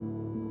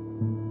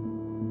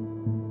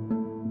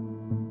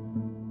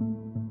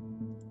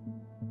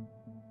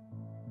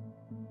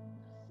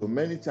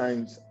many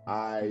times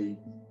I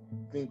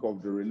think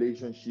of the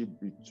relationship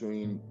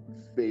between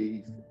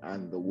faith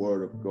and the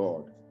Word of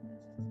God.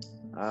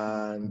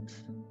 And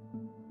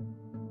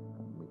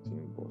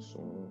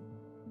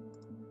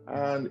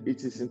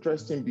it is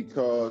interesting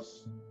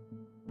because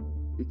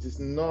it is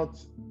not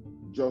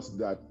just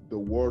that the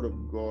Word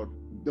of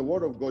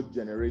God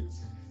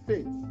generates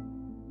faith.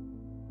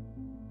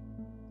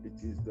 It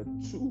is the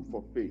tool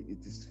for faith.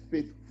 It is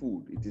faith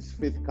food. It is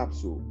faith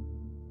capsule.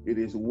 It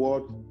is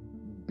what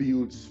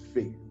builds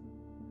faith.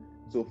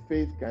 So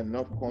faith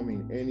cannot come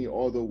in any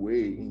other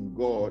way in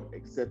God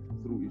except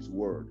through His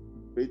Word.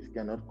 Faith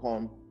cannot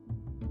come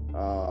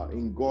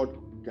in God,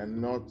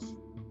 cannot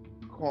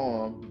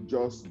come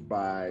just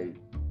by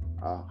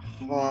a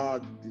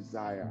hard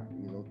desire,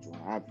 to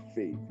have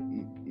faith.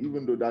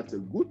 Even though that's a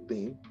good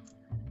thing,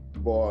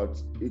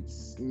 but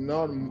it's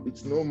no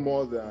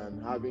more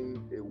than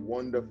having a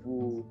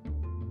wonderful,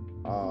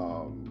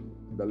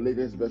 the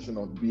latest version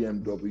of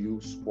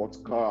BMW sports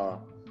car,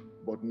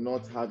 but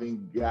not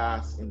having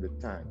gas in the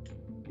tank.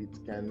 It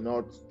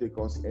cannot take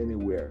us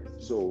anywhere.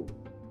 So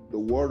the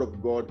Word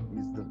of God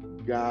is the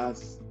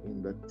gas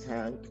in the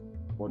tank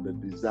for the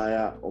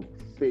desire of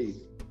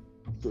faith.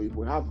 So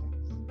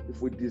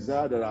if we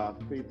desire that our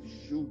faith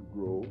should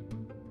grow,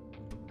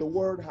 the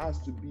Word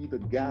has to be the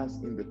gas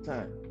in the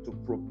tank to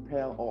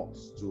propel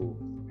us, to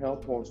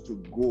help us to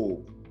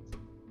go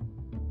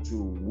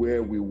to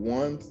where we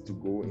want to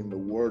go in the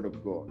Word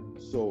of God.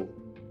 So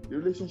the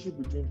relationship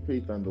between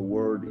faith and the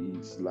Word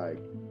is like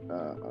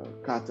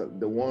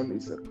the one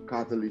is a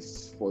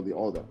catalyst for the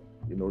other.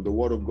 The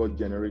Word of God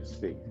generates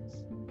faith,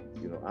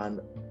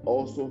 and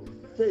also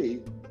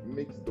faith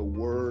makes the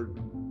Word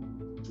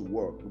to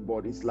work.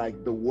 But it's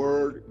like the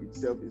Word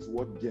itself is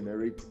what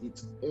generates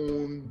its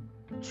own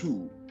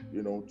tool,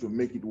 to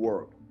make it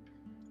work.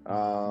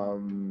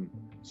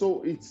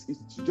 So it's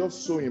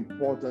just so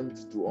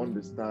important to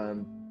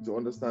understand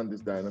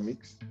these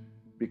dynamics,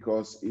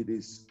 because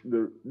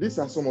these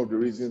are some of the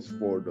reasons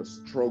for the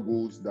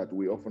struggles that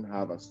we often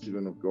have as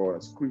children of God,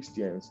 as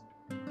Christians,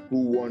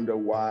 who wonder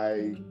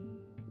why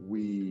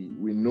we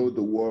know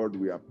the Word,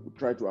 we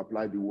try to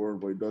apply the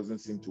Word, but it doesn't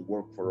seem to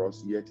work for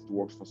us, yet it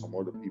works for some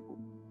other people.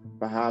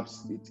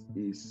 Perhaps it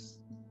is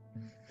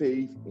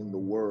faith in the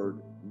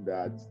Word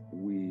that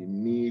we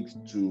need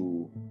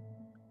to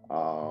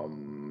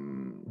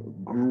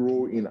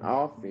grow in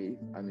our faith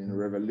and in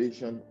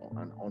revelation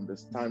and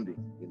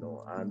understanding,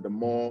 and the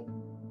more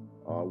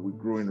we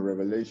grow in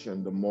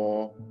revelation, the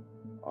more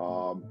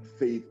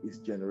faith is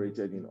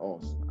generated in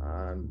us.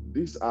 And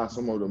these are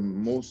some of the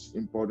most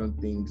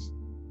important things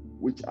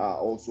which are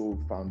also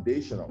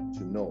foundational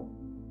to know.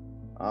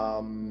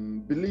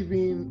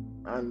 Believing,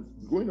 and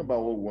going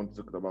about what we want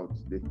to talk about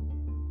today,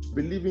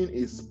 believing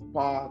is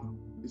part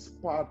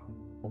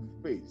of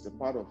faith. It's a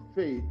part of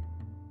faith,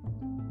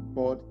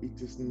 but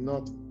it is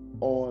not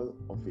all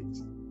of it.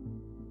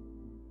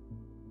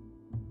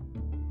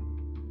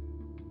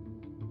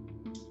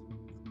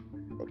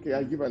 Okay,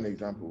 I'll give an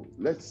example.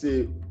 Let's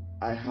say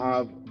I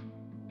have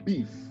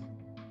beef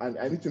and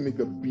I need to make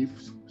a beef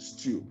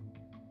stew.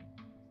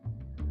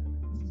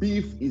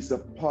 Beef is a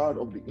part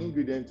of the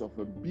ingredients of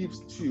a beef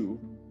stew,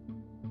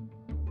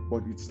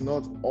 but it's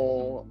not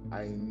all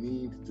I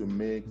need to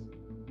make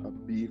a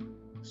beef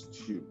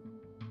stew.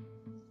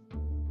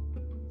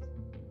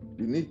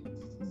 You need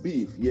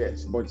beef,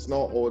 yes, but it's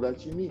not all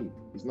that you need.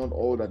 It's not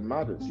all that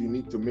matters. You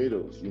need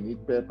tomatoes, you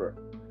need pepper,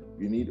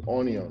 you need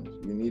onions,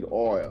 you need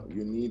oil,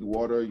 you need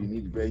water, you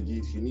need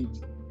veggies, you need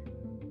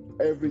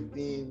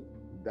everything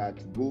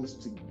that goes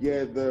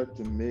together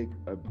to make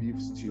a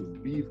beef stew.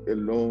 Beef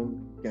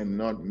alone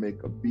cannot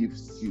make a beef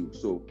stew.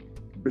 So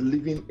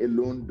believing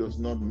alone does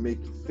not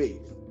make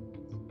faith.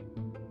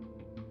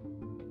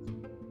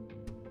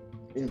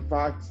 In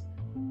fact,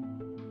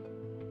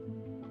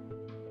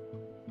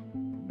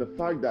 the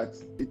fact that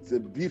it's a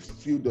beef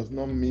stew does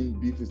not mean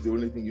beef is the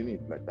only thing you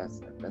need. Like that's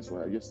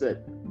what I just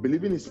said.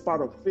 Believing is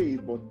part of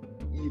faith, but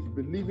if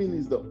believing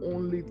is the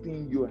only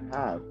thing you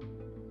have,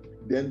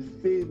 then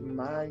faith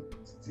might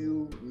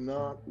still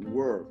not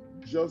work.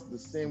 Just the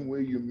same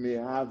way you may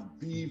have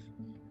beef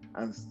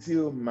and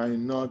still might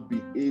not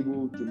be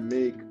able to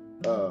make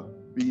a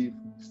beef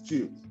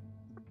stew.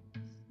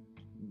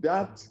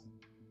 That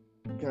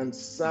can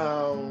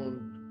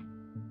sound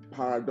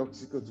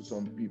paradoxical to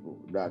some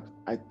people, that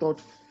I thought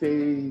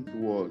faith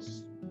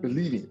was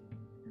believing.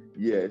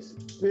 Yes,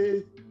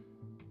 faith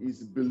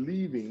is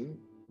believing,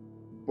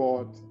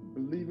 but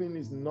believing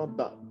is not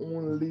the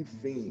only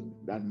thing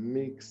that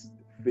makes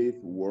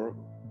faith work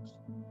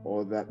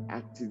or that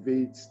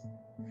activates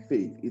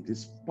faith. It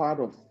is part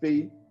of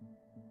faith,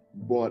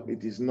 but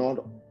it is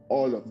not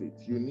all of it.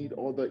 You need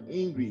other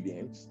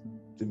ingredients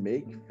to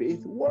make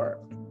faith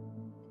work.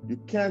 You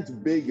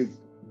can't bake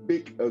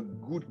a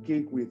good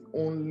cake with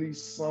only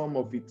some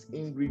of its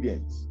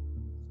ingredients.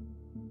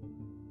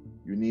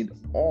 You need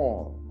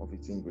all of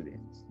its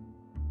ingredients.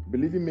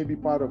 Believing may be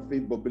part of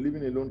faith, but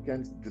believing alone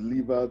can't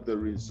deliver the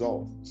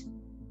result.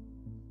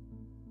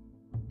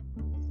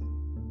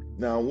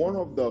 Now, one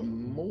of the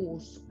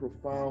most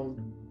profound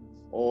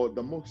or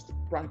the most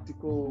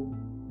practical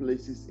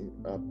places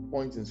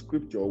points in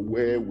scripture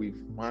where we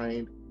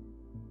find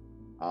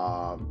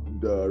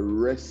the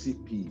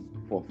recipe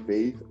for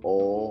faith,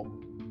 or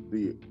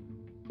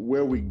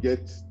where we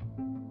get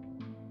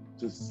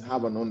to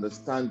have an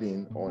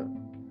understanding, or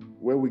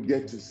where we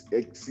get to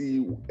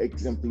see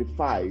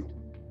exemplified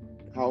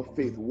how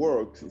faith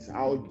works, is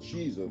how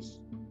Jesus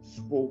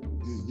spoke.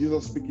 This is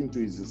Jesus speaking to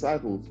his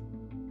disciples,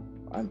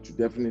 and to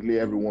definitely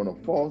every one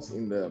of us,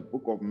 in the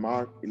book of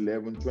Mark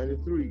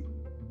 11:23,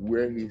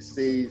 where he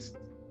says,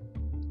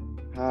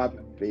 have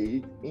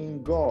faith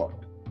in God.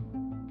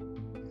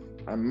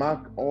 And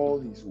mark all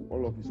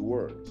of his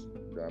words.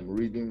 I'm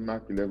reading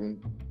Mark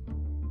 11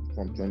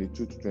 from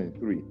 22 to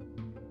 23.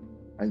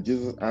 And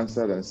Jesus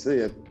answered and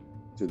said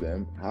to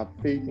them, have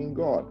faith in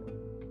God.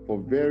 For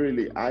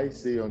verily I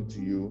say unto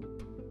you,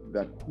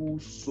 that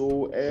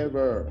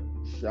whosoever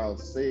shall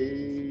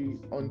say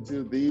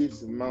unto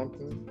this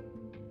mountain,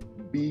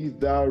 be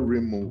thou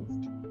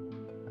removed,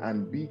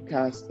 and be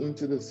cast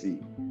into the sea,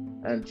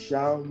 and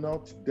shall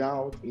not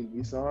doubt in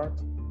his heart,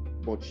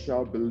 but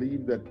shall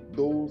believe that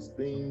those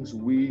things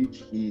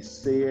which he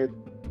said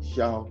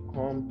shall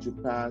come to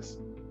pass,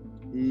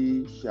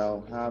 he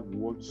shall have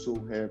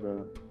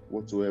whatsoever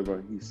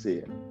he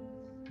said.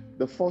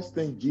 The first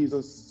thing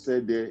Jesus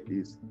said there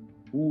is,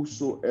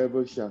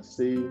 whosoever shall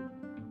say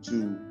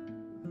to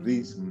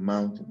this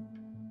mountain.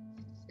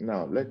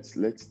 Now let's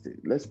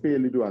pay a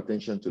little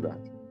attention to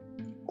that.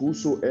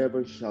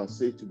 Whosoever shall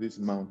say to this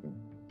mountain.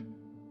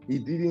 He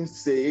didn't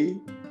say,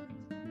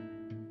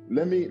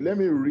 let me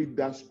read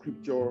that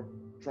scripture,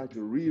 try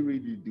to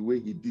reread it the way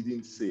he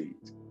didn't say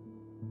it.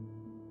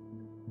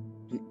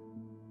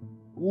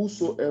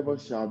 Whosoever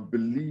shall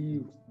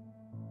believe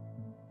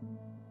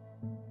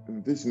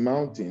in this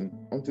mountain,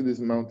 unto this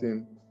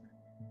mountain,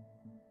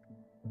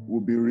 will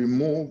be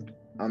removed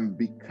and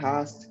be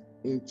cast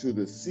into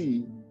the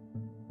sea,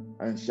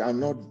 and shall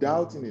not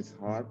doubt in his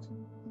heart,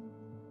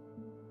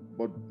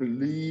 but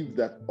believe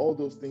that all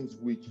those things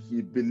which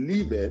he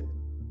believeth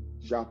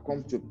shall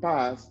come to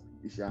pass,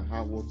 he shall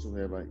have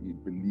whatsoever he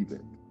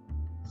believeth.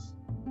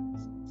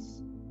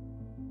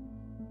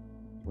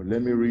 But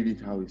let me read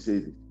it how he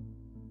says it.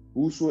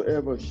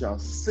 Whosoever shall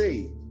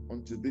say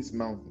unto this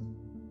mountain,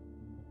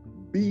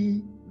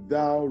 be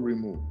thou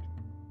removed,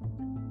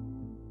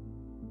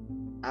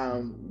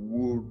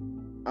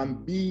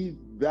 and be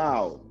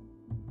thou.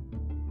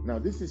 Now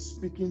this is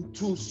speaking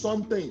to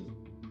something.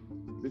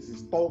 This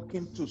is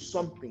talking to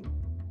something.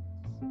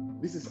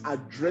 This is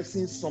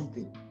addressing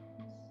something.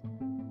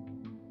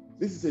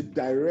 This is a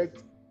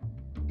direct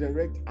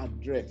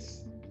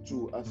address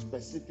to a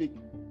specific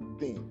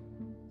thing.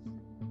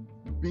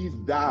 Be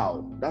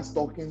thou, that's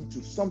talking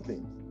to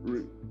something.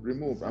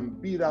 Remove,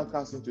 and be thou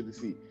cast into the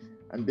sea,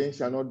 and then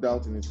shall not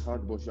doubt in his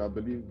heart, but shall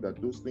believe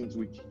that those things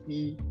which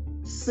he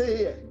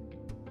said,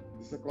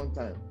 the second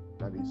time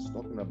that he's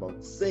talking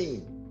about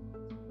saying,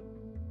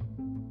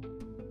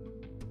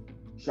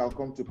 shall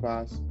come to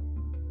pass.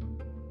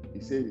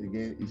 He said it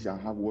again, he shall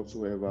have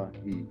whatsoever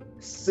he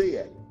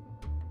said.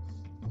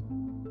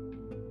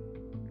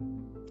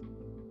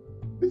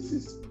 This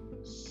is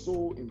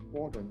so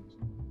important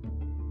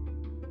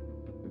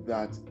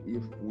that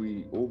if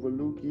we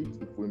overlook it,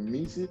 if we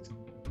miss it,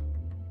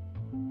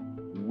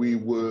 we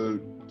will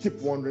keep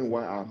wondering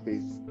why our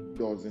faith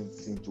doesn't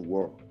seem to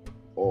work,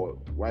 or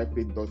why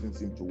faith doesn't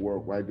seem to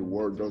work, why the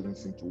word doesn't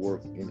seem to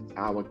work in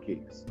our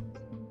case.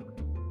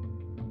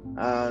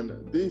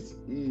 And this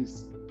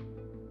is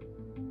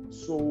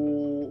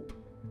so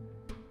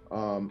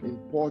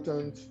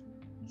important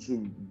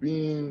to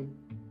being,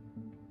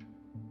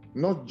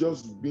 not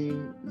just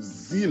being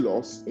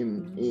zealous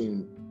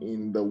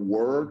in the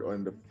word or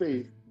in the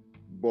faith,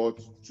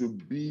 but to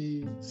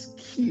be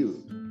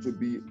skilled, to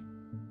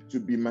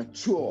be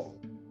mature,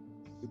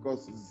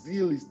 because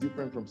zeal is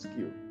different from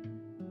skill.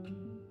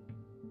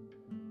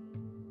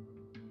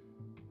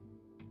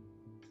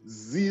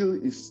 Zeal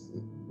is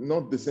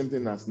not the same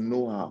thing as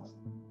know-how.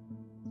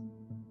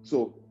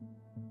 So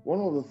one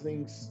of the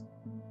things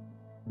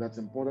that's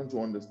important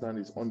to understand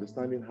is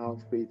understanding how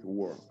faith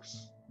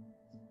works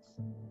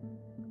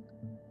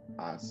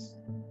as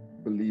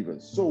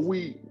believers. So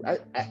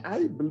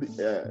I believe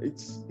it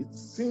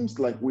seems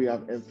like we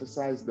have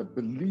emphasized the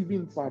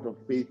believing part of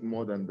faith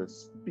more than the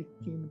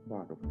speaking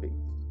part of faith.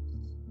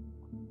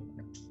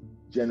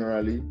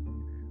 Generally,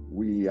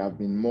 we have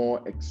been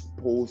more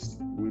exposed.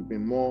 We've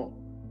been more.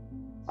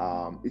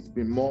 It's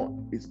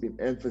been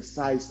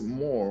emphasized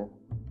more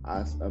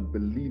as a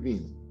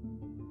believing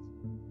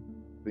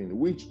thing,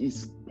 which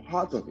is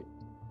part of it,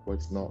 but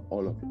it's not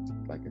all of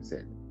it. Like I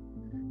said,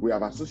 we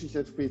have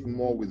associated faith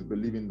more with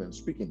believing than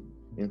speaking.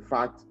 In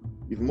fact,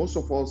 if most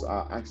of us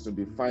are asked to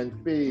define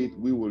faith,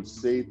 we will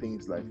say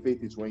things like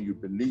faith is when you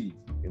believe,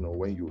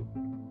 when you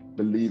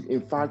believe. In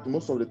fact,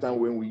 most of the time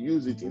when we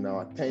use it in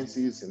our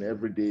tenses in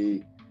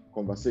everyday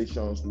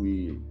conversations,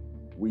 we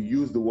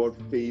use the word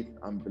faith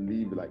and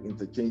believe like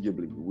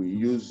interchangeably. We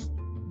use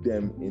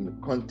them in the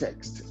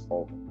context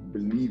of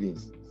believing,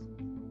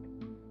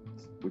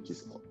 which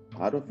is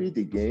Part of it,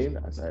 again,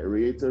 as I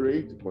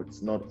reiterate, but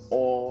it's not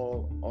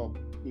all of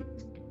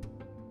it.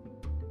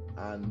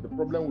 And the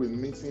problem with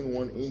missing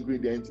one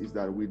ingredient is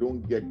that we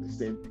don't get the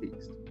same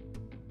taste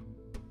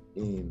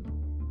in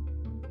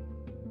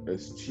a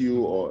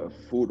stew or a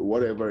food,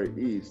 whatever it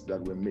is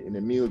that we're in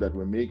a meal that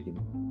we're making.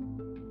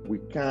 We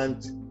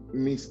can't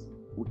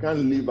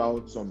leave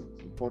out some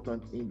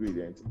important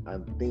ingredients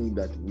and think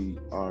that we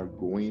are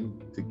going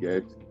to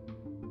get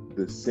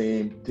the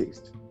same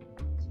taste.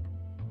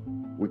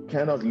 We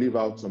cannot leave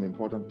out some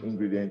important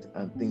ingredient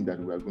and think that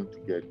we are going to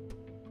get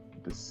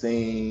the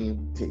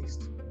same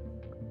taste.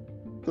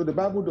 So the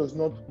Bible does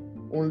not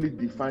only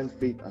define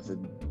faith as a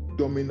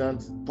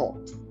dominant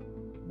thought,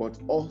 but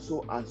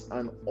also as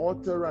an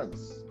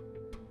utterance,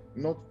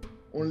 not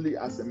only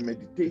as a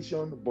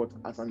meditation, but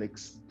as an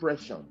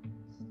expression.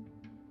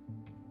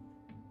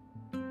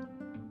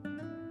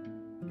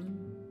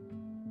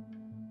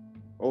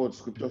 Oh, the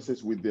scripture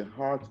says, with the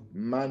heart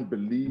man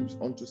believes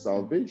unto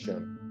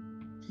salvation,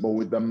 but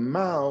with the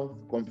mouth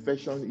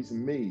confession is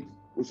made.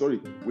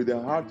 With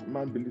the heart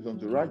man believes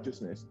unto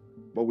righteousness,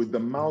 but with the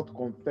mouth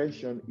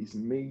confession is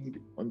made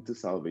unto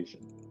salvation.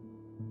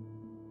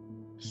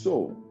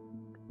 So,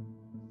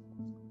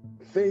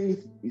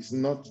 faith is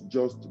not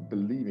just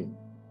believing,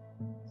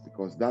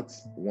 because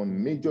that's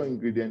one major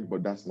ingredient,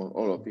 but that's not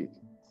all of it.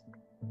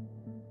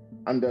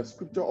 And the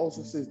scripture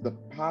also says the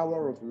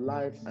power of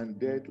life and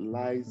death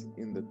lies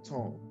in the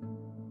tongue.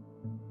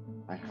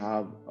 I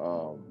have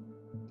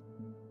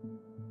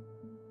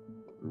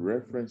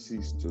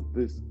references to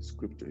this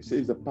scripture. It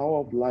says the power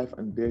of life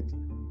and death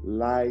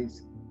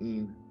lies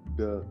in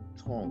the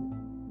tongue.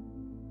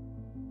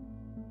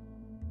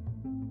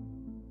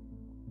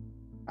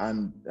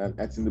 And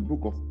it's in the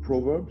book of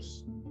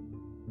Proverbs.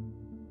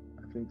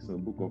 I think it's in the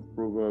book of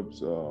Proverbs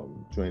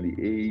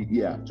 28,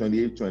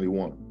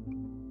 21.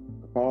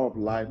 The power of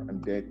life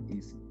and death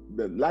is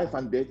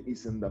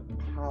in the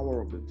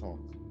power of the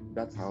tongue.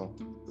 That's how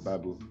the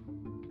Bible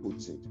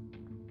puts it.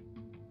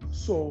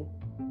 So,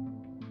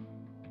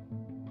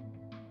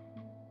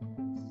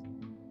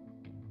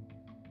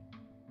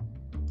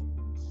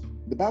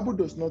 the Bible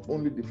does not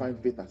only define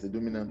faith as a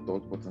dominant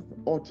thought, but as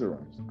an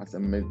utterance,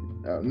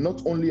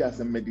 not only as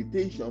a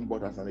meditation,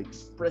 but as an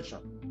expression.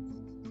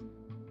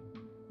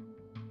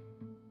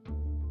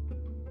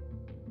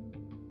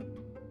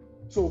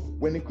 So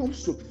when it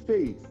comes to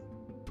faith,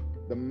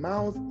 the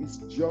mouth is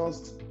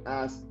just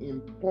as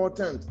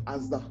important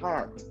as the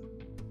heart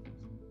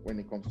when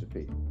it comes to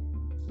faith.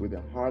 With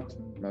the heart,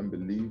 man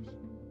believes.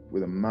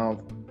 With the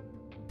mouth,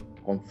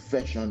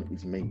 confession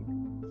is made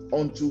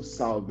unto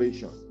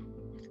salvation.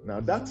 Now,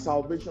 that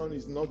salvation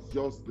is not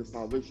just the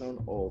salvation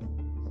of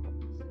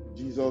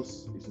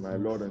Jesus is my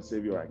Lord and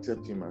Savior, I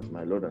accept him as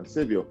my Lord and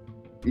Savior.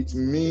 It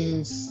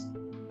means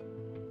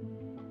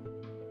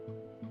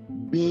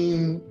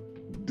being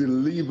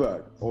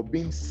delivered or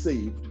being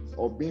saved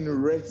or being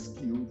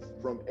rescued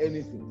from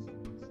anything.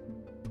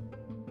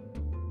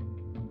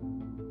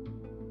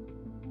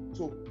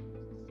 So,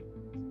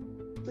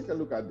 take a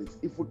look at this.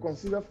 If we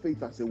consider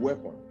faith as a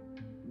weapon,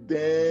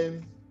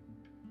 then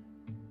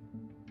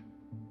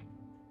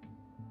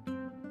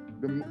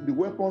the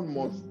weapon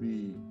must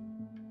be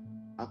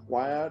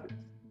acquired,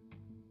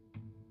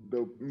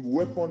 the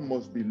weapon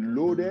must be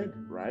loaded,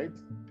 right?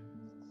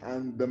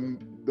 And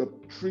the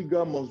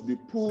trigger must be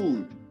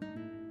pulled,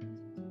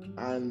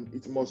 and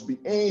it must be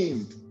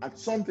aimed at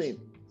something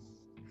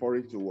for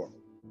it to work.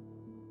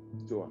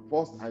 So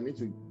first, I need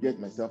to get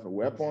myself a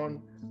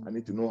weapon. I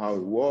need to know how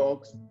it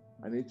works.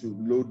 I need to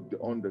load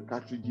on the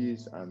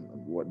cartridges and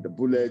the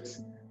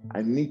bullets.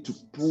 I need to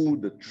pull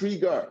the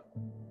trigger.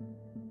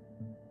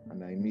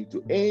 And I need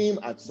to aim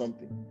at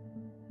something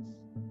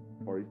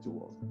for it to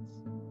work.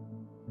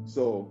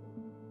 So,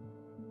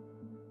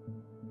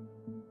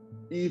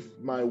 if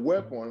my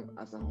weapon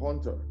as a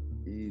hunter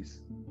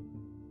is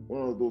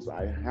one of those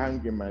I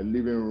hang in my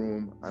living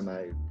room and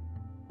I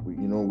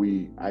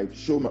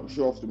show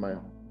off to my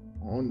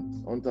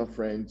hunter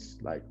friends,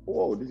 like,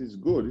 oh, this is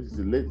good, this is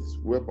the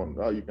latest weapon.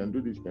 Oh, you can do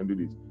this, you can do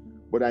this.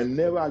 But I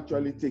never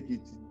actually take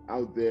it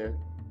out there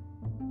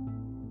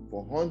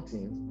for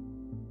hunting.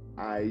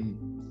 I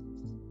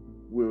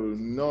will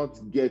not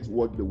get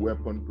what the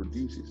weapon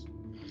produces.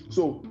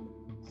 So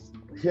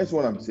here's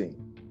what I'm saying.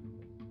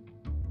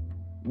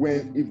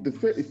 If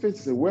faith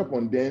is a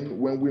weapon, then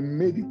when we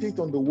meditate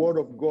on the word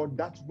of God,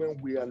 that's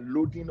when we are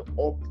loading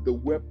up the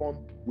weapon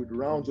with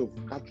rounds of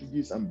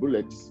cartridges and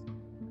bullets.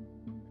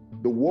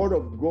 The word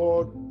of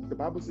God, the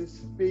Bible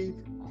says, faith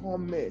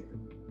cometh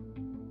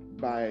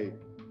by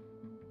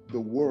the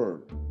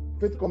word.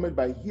 Faith cometh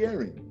by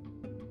hearing,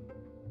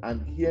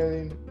 and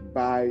hearing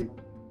by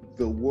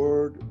the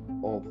word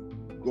of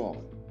God.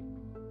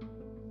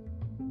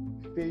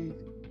 Faith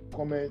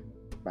cometh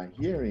by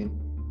hearing,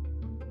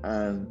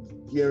 and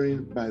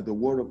hearing by the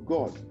word of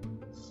God.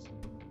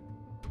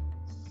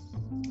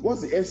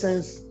 What's the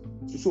essence?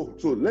 So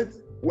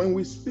when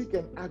we speak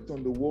and act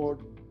on the word,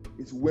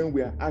 it's when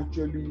we are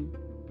actually,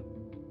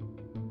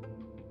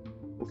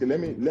 okay, let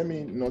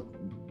me not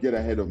get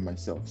ahead of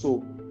myself.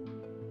 So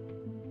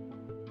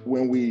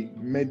when we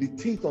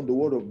meditate on the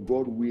word of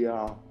God, we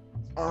are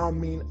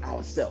arming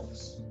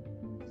ourselves.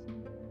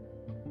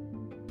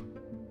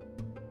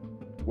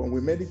 When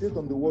we meditate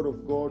on the word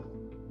of God,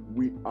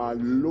 we are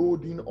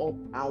loading up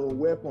our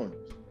weapons.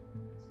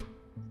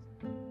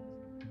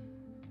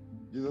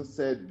 Jesus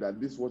said that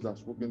this words I've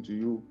spoken to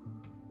you,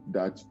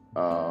 that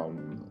I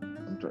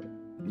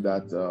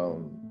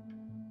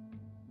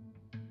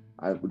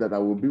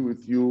will be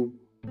with you,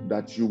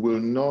 that you will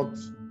not,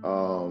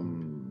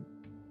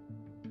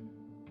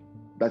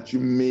 that you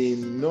may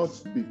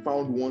not be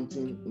found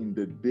wanting in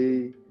the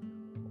day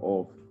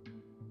of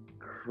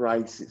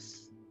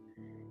crisis.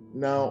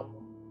 Now,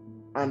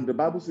 and the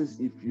Bible says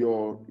if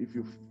you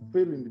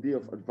fail in the day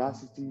of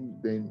adversity,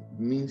 then it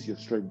means your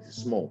strength is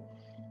small.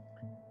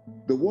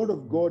 The word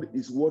of God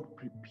is what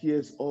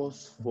prepares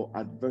us for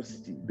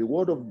adversity. The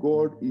word of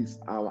God is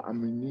our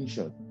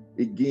ammunition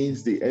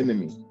against the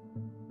enemy.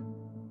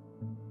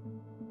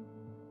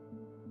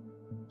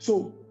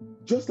 So,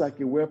 just like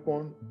a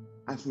weapon,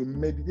 as we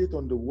meditate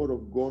on the word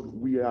of God,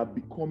 we are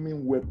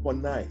becoming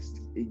weaponized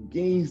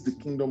against the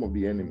kingdom of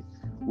the enemy.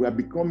 We are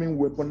becoming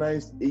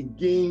weaponized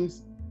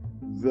against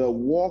the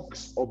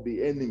works of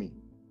the enemy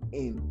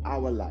in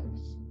our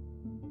lives.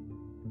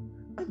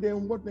 And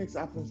then what next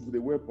happens with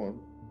the weapon?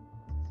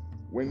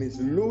 When it's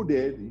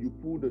loaded, you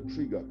pull the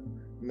trigger.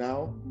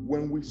 Now,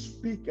 when we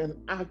speak and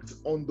act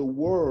on the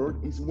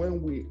word is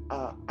when we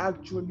are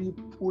actually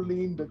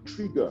pulling the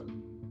trigger.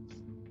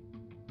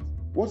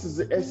 What is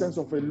the essence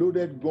of a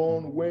loaded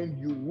gun when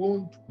you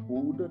won't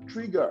pull the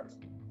trigger?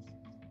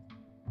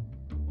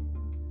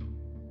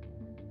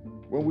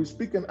 When we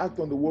speak and act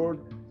on the word,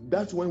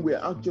 that's when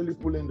we're actually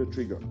pulling the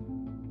trigger.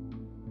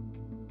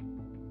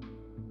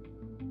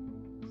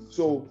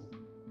 So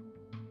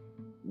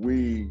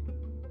we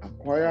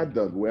acquire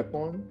the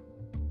weapon,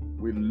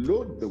 we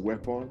load the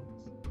weapon,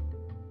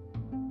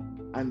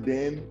 and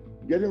then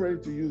getting ready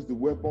to use the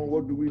weapon,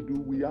 what do?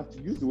 We have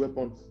to use the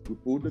weapon, we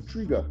pull the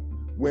trigger.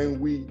 When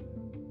we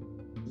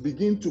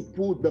begin to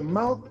pull the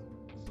mouth,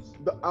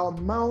 our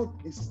mouth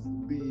is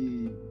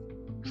the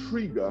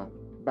trigger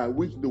by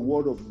which the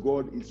word of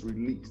God is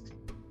released.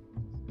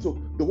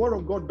 So the word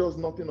of God does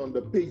nothing on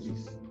the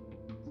pages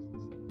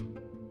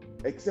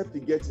except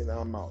it gets in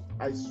our mouth.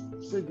 I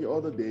said the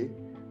other day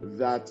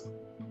that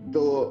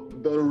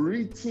the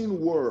written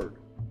word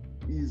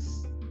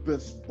is the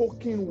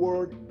spoken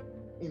word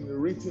in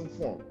written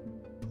form.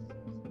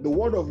 The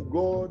word of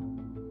God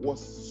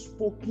was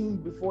spoken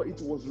before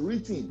it was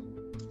written,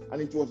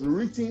 and it was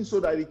written so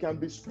that it can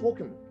be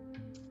spoken.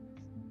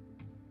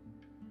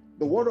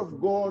 The word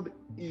of God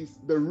is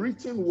the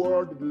written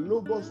word. The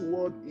Logos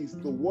word is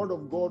the word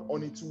of God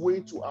on its way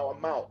to our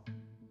mouth,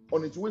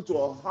 on its way to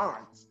our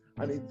hearts,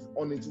 and it's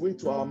on its way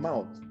to our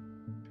mouth.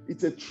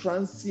 It's a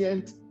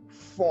transient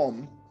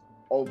form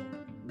of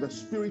the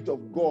Spirit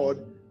of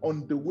God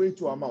on the way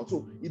to our mouth.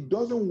 So it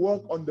doesn't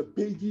work on the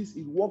pages.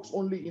 It works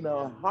only in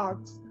our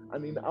hearts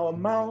and in our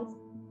mouth.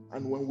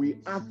 And when we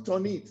act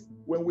on it,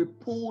 when we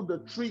pull the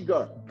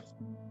trigger.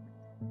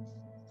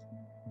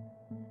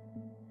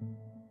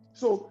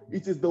 So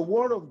it is the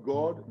word of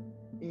God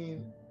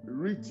in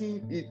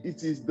written,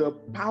 it is the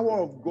power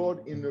of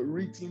God in a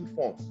written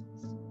form.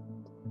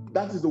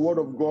 That is the word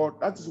of God.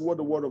 That is what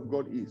the word of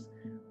God is.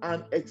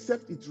 And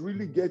except it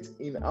really gets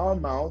in our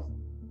mouth,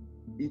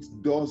 it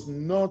does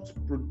not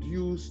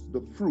produce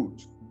the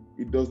fruit.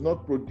 It does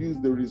not produce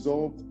the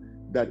result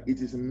that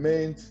it is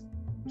meant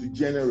to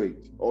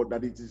generate or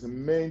that it is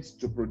meant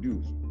to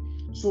produce.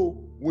 So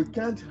we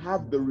can't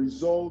have the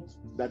result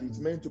that it's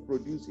meant to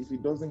produce if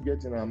it doesn't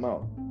get in our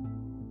mouth.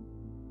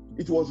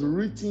 It was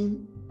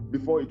written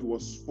before it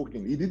was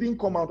spoken. It didn't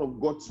come out of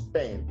God's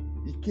pen.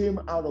 It came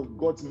out of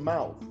God's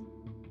mouth.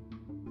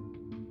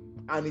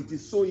 And it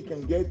is so it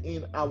can get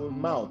in our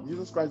mouth.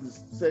 Jesus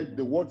Christ said,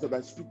 the words that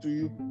I speak to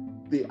you,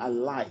 they are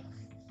life.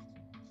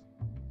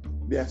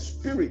 They are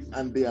spirit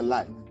and they are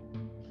life.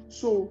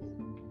 So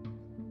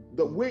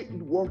the way it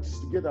works is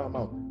to get our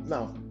mouth.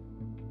 Now,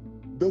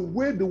 the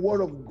way the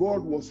word of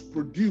God was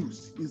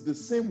produced is the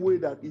same way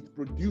that it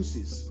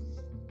produces.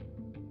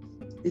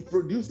 It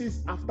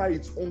produces after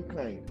its own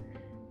kind.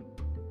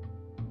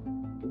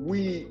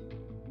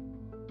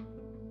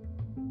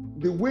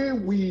 The way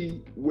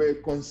we were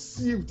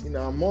conceived in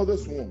our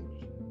mother's womb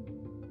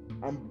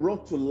and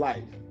brought to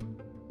life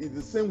is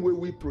the same way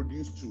we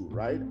produce too,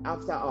 right?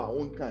 After our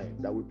own kind,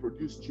 that we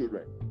produce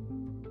children.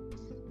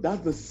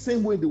 That's the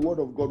same way the word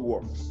of God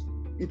works.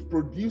 It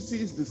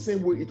produces the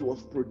same way it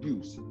was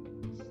produced.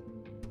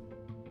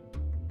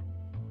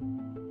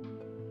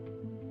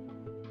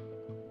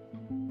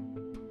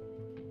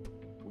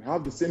 We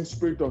have the same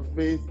spirit of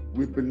faith.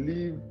 We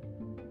believe.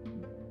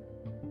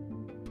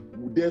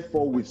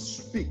 Therefore, we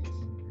speak.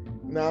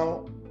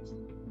 Now,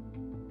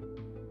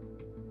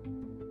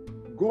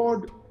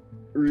 God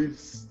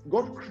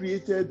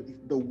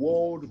created the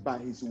world by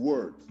his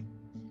word.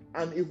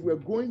 And if we're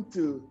going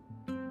to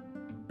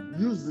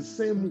use the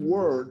same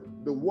word,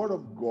 the word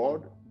of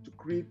God, to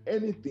create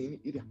anything,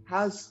 it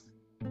has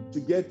to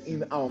get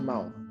in our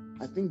mouth.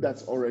 I think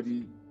that's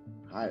already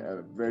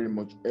very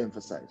much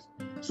emphasized.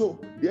 So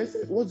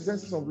what's the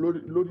essence of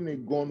loading a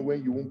gun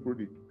when you won't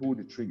pull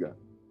the trigger?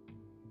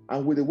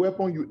 And with a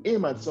weapon, you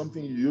aim at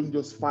something, you don't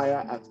just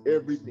fire at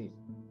everything.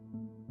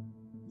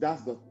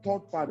 That's the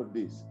third part of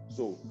this.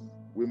 So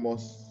we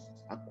must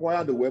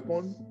acquire the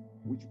weapon,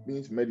 which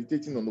means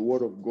meditating on the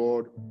word of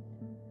God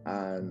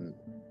and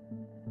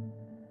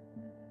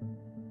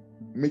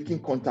making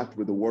contact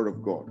with the word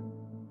of God.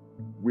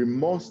 We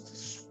must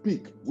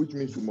speak, which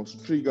means we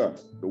must trigger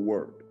the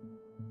word.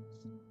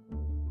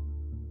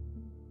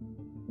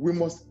 We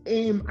must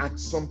aim at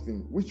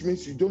something, which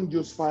means you don't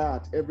just fire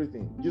at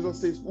everything. Jesus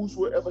says,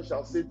 whosoever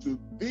shall say to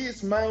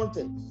this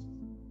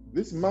mountain,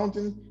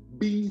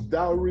 be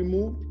thou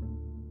removed,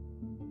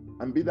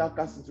 and be thou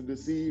cast into the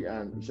sea,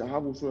 and you shall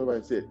have whatsoever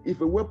I said.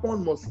 If a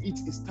weapon must hit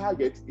its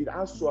target, it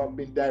has to have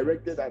been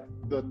directed at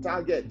the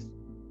target.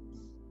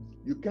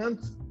 You can't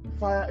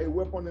fire a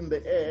weapon in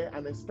the air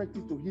and expect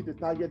it to hit a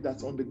target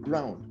that's on the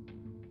ground.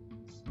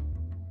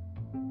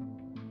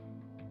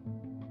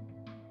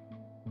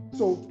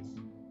 So,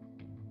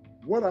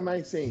 what am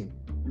I saying?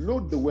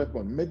 Load the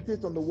weapon,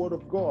 meditate on the word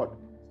of God,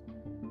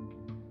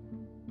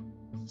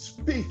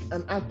 speak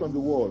and act on the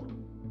word,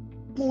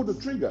 pull the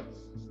trigger,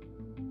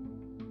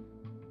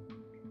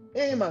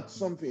 aim at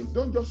something.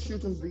 Don't just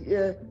shoot into the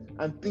air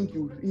and think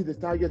you hit the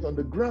target on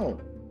the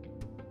ground.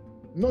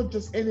 Not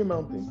just any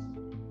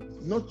mountain,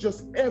 not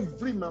just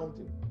every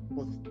mountain,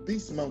 but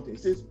this mountain.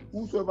 It says,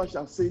 whosoever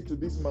shall say to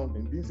this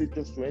mountain, didn't say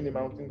just to any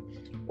mountain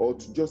or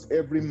to just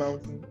every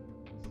mountain,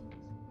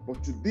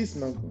 but to this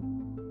mountain.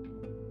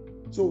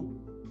 So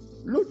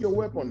load your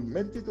weapon,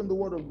 meditate on the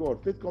word of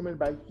God. Faith coming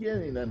by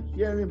hearing, and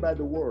hearing by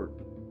the word.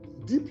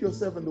 Dip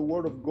yourself in the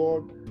word of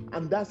God,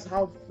 and that's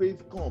how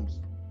faith comes.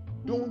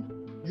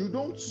 You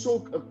don't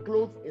soak a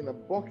cloth in a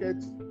bucket.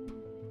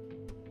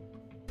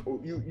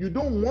 You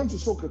don't want to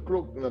soak a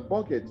cloth in a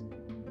bucket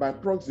by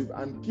proxy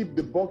and keep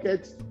the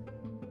bucket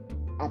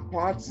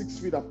apart, 6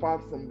 feet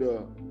apart from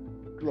the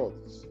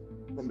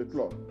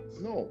cloth.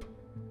 No.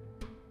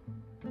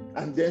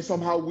 And then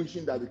somehow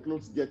wishing that the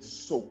clothes get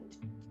soaked.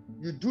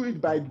 You do it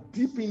by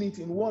dipping it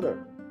in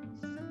water.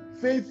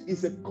 Faith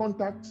is a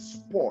contact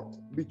sport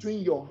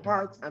between your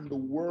heart and the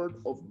word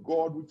of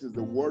God, which is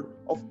the word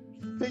of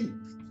faith.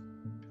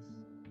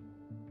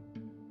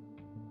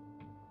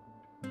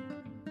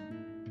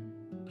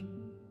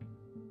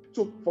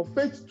 So for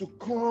faith to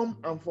come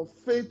and for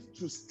faith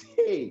to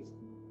stay,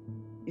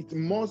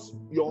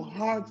 your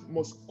heart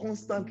must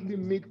constantly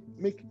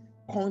make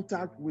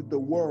contact with the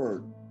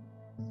word.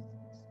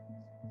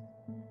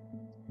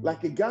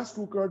 Like a gas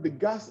cooker, the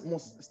gas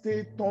must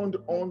stay turned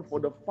on for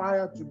the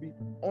fire to be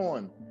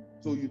on.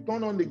 So you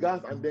turn on the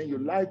gas and then you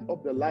light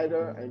up the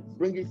lighter and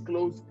bring it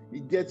close,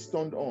 it gets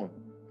turned on.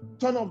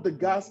 Turn off the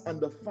gas and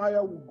the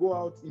fire will go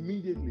out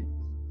immediately.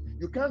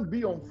 You can't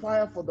be on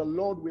fire for the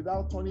Lord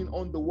without turning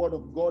on the word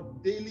of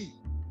God daily.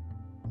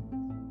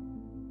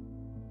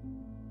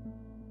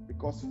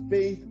 Because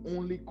faith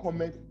only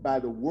cometh by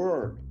the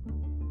word.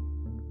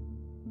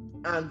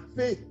 And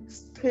faith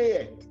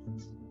stayeth.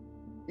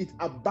 It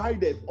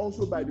abided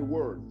also by the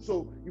word.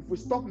 So if we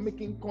stop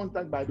making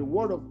contact by the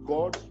word of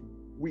God,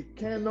 we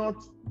cannot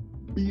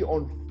be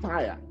on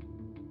fire.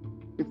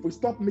 If we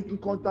stop making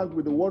contact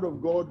with the word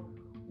of God,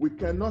 we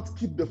cannot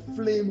keep the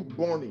flame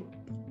burning.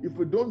 If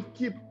we don't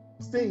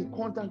stay in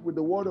contact with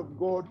the word of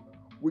God,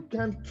 we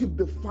can't keep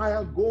the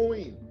fire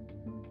going.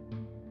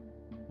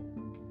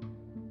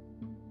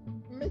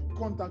 Make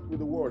contact with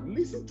the word.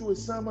 Listen to a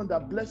sermon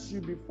that blessed you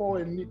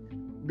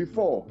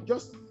before.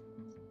 Just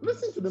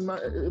listen to them,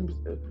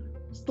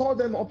 store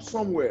them up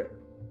somewhere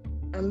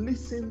and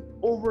listen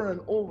over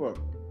and over.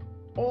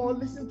 Or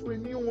listen to a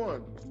new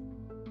one.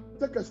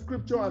 Take a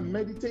scripture and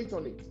meditate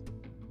on it.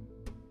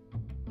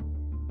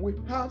 We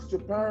have to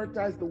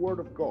prioritize the word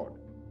of God.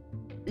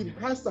 It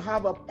has to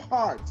have a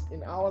part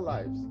in our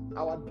lives,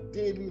 our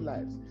daily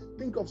lives.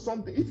 Think of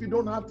something. If you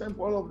don't have time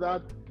for all of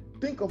that,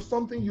 think of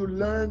something you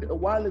learned a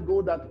while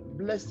ago that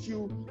blessed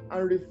you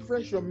and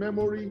refresh your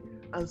memory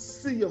and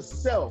see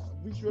yourself,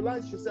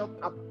 visualize yourself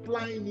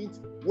applying it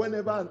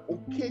whenever an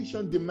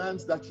occasion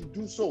demands that you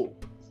do so.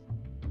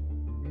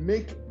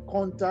 Make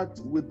contact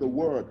with the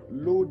word.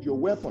 Load your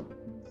weapon.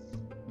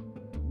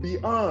 Be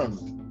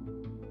armed.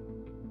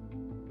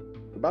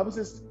 The Bible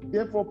says,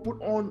 therefore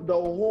put on the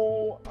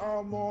whole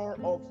armor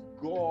of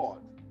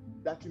God,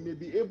 that you may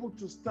be able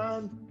to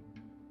stand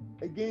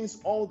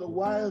against all the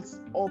wiles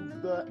of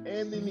the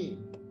enemy.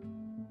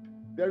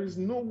 There is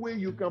no way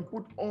you can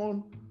put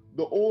on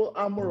the whole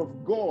armor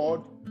of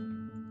God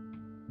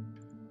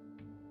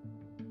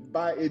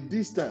by a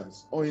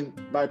distance or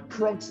by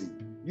proxy.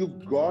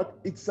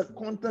 It's a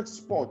contact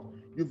sport.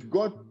 You've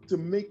got to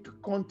make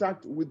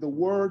contact with the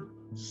word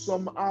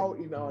somehow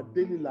in our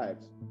daily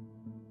lives.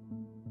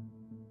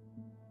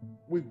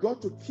 We've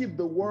got to keep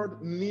the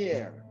word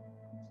near.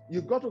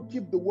 You've got to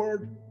keep the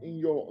word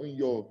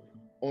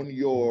on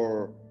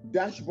your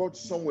dashboard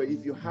somewhere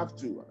if you have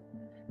to.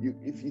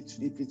 If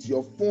it's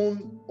your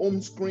phone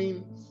home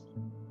screen,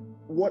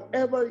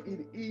 whatever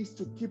it is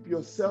to keep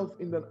yourself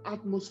in an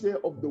atmosphere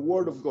of the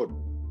Word of God,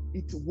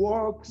 it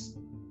works.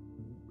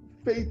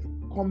 Faith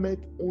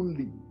cometh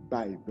only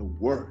by the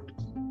Word.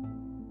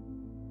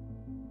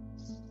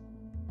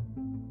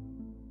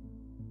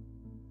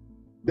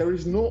 There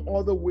is no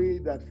other way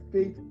that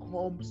faith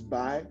comes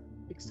by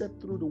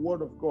except through the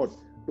Word of God.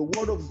 The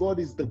Word of God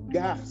is the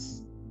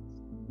gas.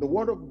 The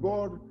Word of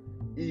God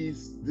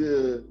is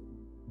the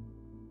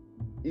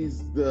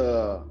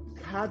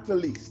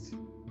catalyst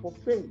for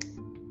faith.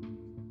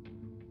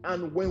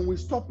 And when we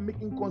stop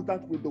making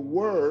contact with the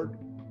Word,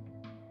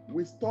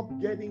 we stop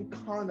getting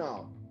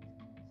carnal.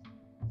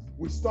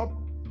 We start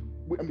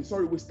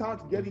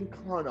getting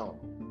carnal.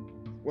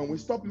 When we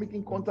stop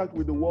making contact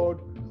with the Word,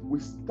 we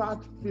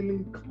start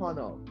feeling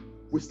carnal.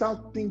 We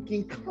start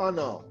thinking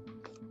carnal.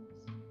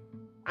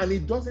 And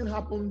it doesn't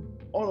happen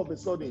all of a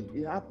sudden.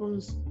 It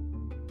happens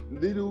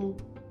little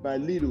by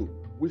little.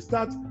 We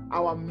start,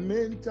 our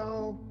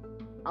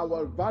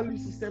value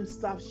system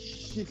starts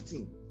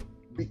shifting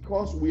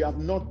because we have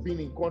not been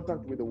in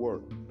contact with the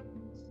Word.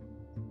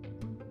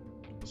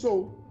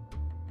 So,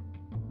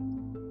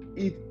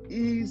 it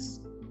is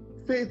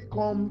faith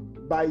come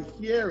by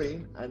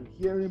hearing, and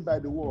hearing by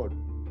the Word.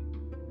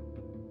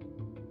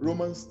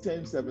 Romans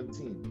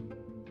 10:17.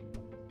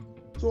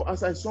 So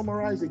as I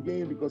summarize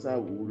again, because I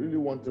really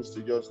want us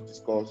to just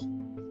discuss,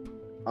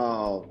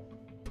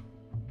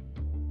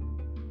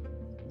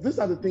 these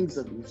are the things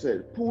that we've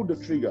said. Pull the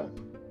trigger.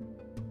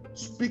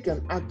 Speak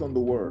and act on the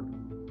Word.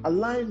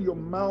 Align your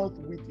mouth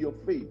with your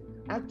faith.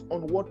 Act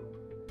on what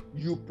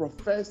you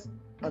profess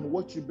and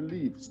what you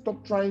believe.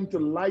 Stop trying to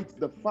light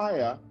the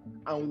fire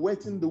and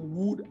wetting the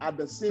wood at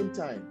the same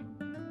time.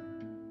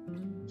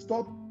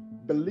 Stop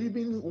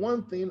believing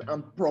one thing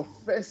and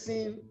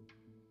professing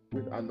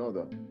with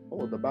another.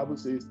 Oh, the Bible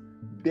says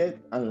death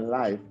and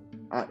life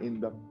are in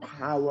the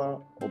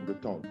power of the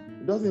tongue.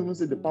 It doesn't even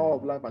say the power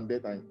of life and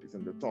death is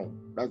in the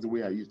tongue. That's the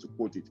way I used to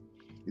quote it.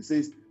 It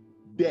says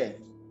death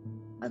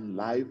and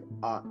life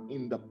are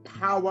in the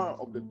power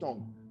of the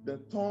tongue. The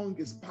tongue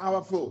is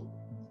powerful.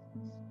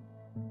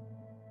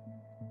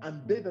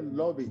 And they that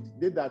love it,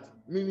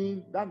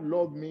 meaning that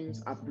love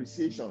means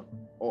appreciation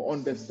or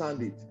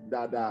understand it,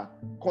 that are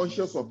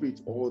conscious of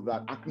it or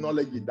that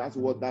acknowledge it. That's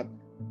what the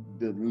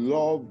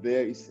love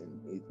there is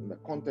in the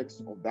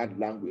context of that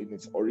language, in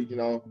its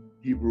original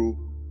Hebrew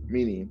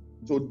meaning.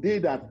 So they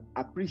that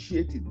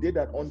appreciate it, they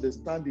that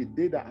understand it,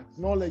 they that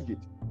acknowledge it,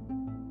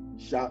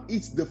 shall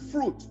eat the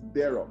fruit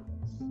thereof.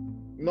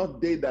 Not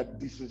they that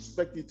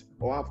disrespect it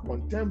or have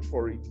contempt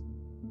for it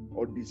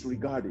or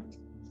disregard it.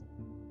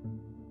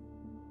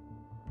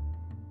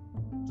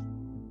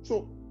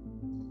 So,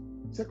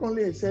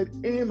 secondly, I said,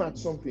 aim at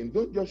something.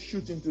 Don't just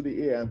shoot into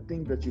the air and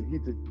think that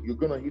you're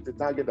going to hit a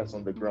target that's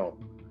on the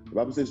ground. The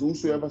Bible says,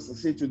 whosoever shall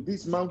say to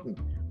this mountain,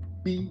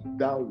 be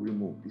thou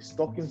removed. It's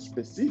talking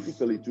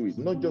specifically to it.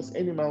 Not just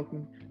any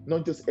mountain,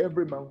 not just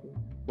every mountain,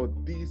 but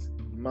this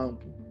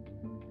mountain.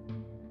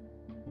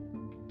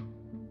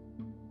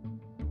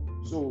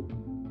 So,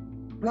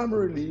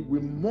 primarily, we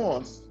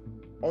must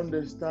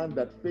understand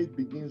that faith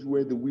begins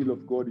where the will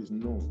of God is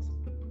known.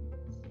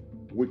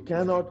 We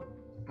cannot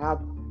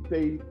have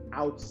faith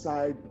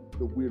outside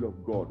the will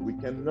of God. We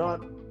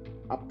cannot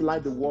apply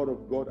the word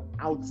of God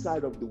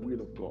outside of the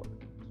will of God.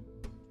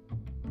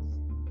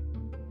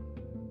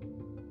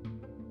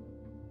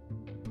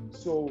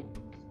 So,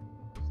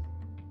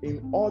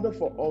 in order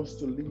for us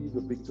to live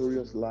a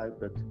victorious life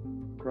that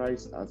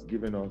Christ has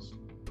given us,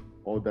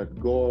 or that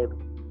God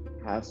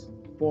has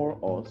for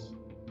us,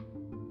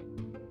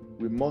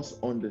 we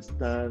must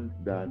understand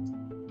that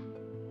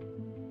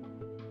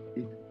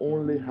it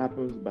only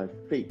happens by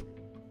faith.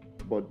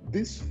 But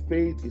this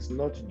faith is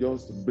not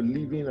just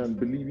believing and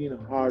believing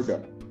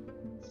harder.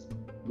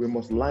 We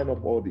must line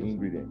up all the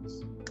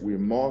ingredients. We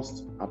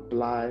must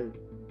apply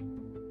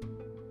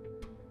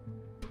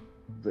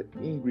the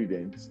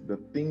ingredients, the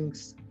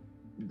things,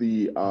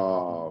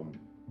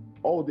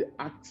 all the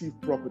active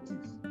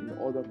properties in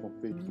order for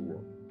faith to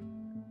work.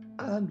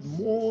 And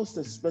most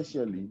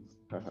especially,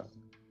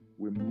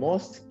 we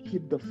must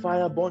keep the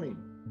fire burning.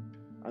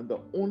 And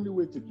the only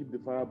way to keep the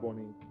fire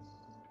burning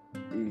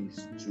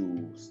is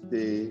to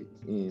stay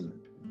in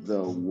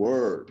the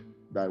Word.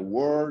 That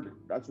Word,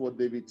 that's what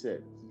David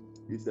said,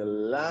 is a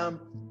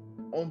lamp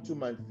unto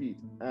my feet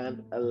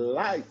and a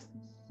light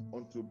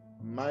unto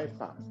my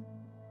path.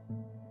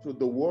 So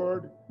the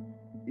Word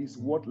is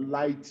what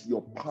lights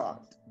your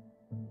path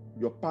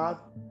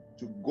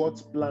to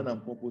God's plan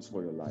and purpose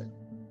for your life.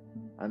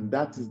 And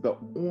that is the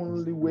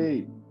only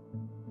way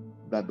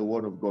that the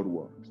Word of God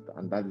works.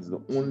 And that is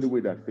the only way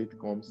that faith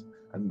comes.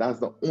 And that's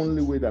the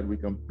only way that we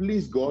can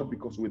please God,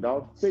 because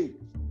without faith,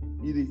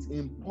 it is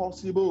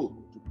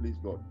impossible to please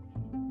God.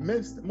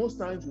 Most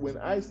times when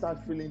I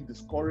start feeling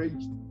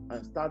discouraged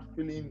and start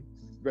feeling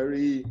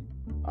very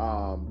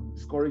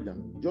discouraged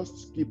and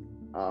just keep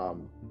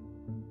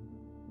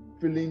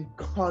feeling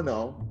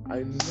carnal,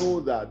 I know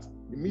that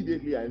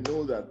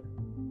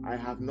I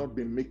have not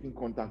been making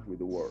contact with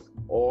the Word,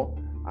 or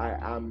I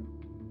am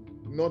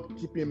not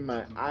keeping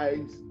my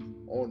eyes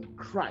on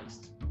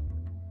Christ.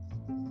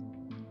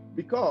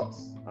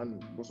 Because,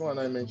 and Boson and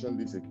I mentioned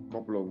this a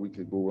couple of weeks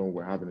ago when we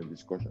were having a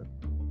discussion,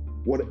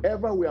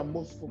 whatever we are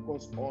most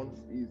focused on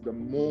is the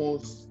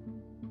most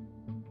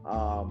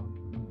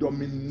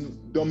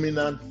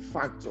dominant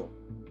factor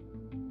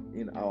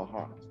in our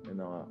heart, in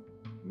our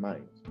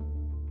minds.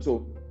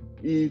 So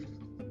if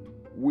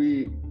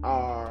we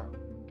are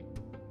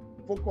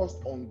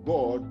focused on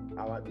God,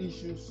 our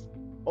issues,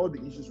 all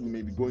the issues we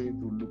may be going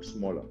through look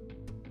smaller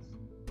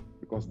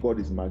because God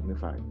is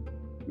magnified.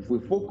 If we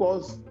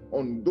focus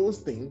on those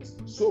things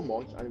so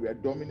much and we are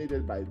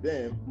dominated by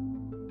them,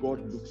 God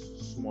looks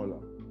smaller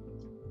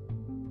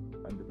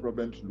and the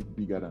problems look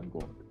bigger than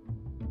God.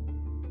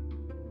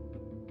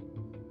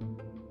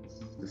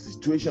 The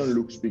situation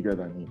looks bigger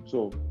than Him.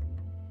 So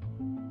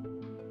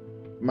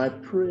my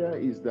prayer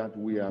is that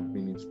we have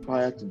been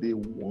inspired today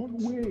one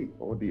way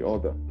or the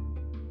other,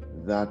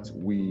 that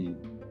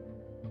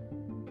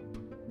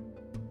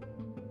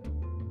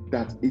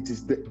it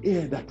is the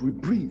air that we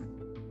breathe,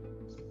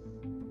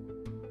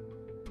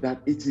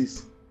 that it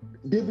is,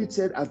 David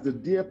said, as the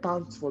deer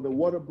pants for the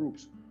water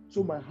brooks,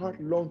 so my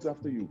heart longs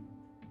after you.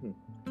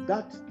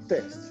 That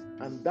thirst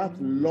and that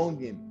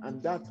longing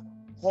and that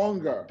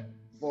hunger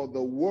for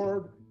the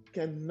word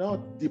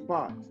cannot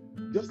depart.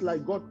 Just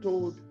like God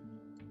told,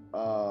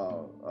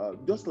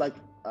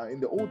 in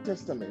the Old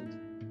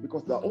Testament,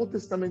 because the Old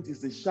Testament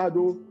is the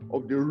shadow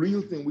of the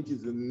real thing, which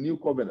is the new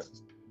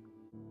covenant.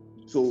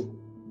 So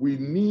we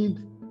need,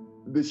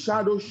 the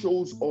shadow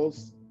shows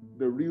us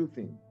the real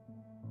thing.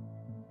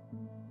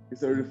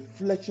 It's a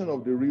reflection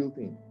of the real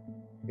thing.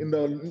 In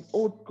the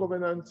Old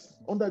Covenant,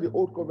 under the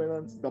Old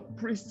Covenant, the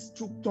priests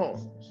took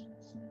turns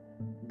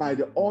by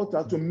the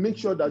altar to make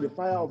sure that the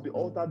fire of the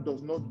altar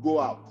does not go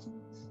out.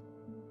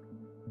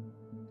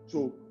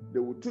 So they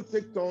would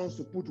take turns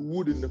to put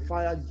wood in the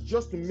fire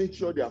just to make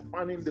sure they are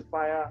fanning the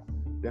fire,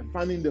 they're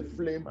fanning the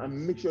flame,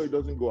 and make sure it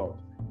doesn't go out.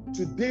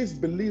 Today's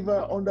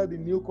believer under the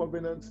new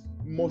covenant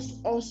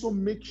must also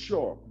make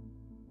sure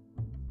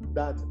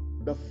that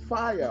the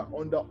fire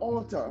on the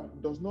altar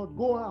does not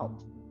go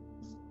out.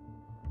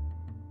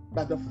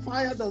 That the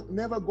fire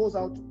never goes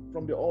out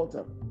from the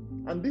altar.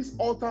 And this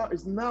altar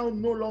is now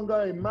no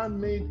longer a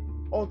man-made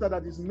altar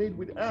that is made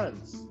with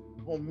hands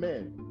from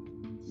men.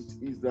 It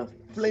is the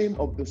flame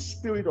of the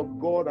Spirit of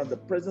God and the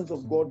presence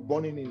of God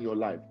burning in your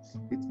life.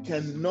 It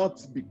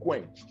cannot be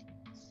quenched.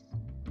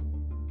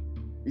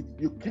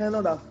 You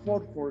cannot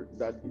afford for it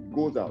that it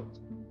goes out.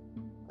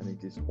 And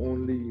it is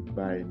only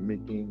by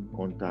making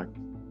contact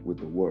with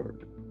the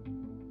Word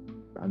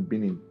and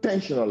being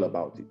intentional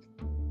about it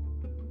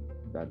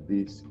that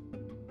this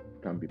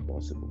can be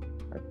possible.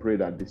 I pray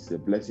that this is a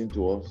blessing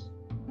to us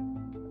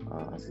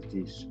as it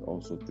is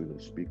also to the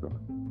speaker.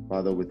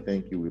 Father, we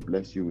thank you, we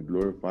bless you, we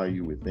glorify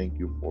you, we thank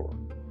you for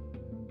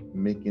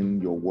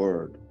making your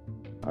word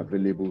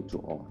available to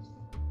us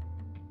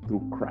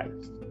through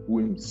Christ, who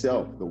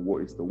himself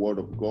is the word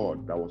of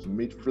God that was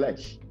made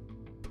flesh,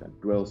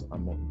 that dwelt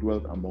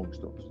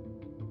amongst us.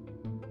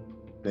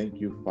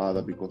 Thank you,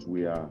 Father, because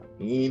we are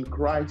in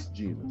Christ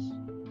Jesus.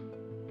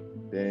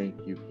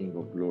 Thank you, King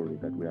of Glory,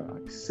 that we are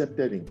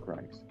accepted in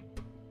Christ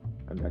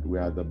and that we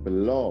are the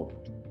beloved.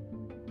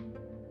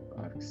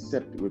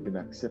 We've been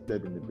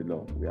accepted in the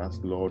beloved. We ask,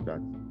 Lord,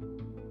 that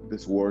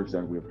these words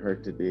that we've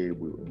heard today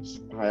will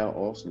inspire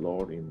us,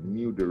 Lord, in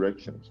new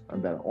directions,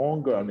 and that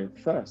hunger and a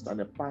thirst and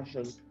a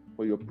passion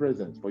for your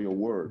presence, for your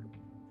word,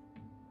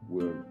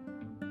 will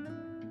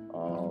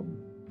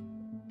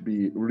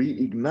be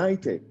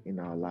reignited in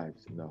our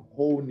lives in a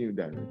whole new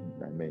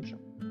dimension.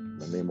 In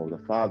the name of the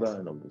Father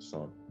and of the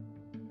Son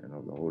and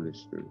of the Holy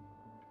Spirit.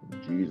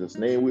 In Jesus'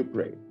 name we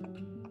pray.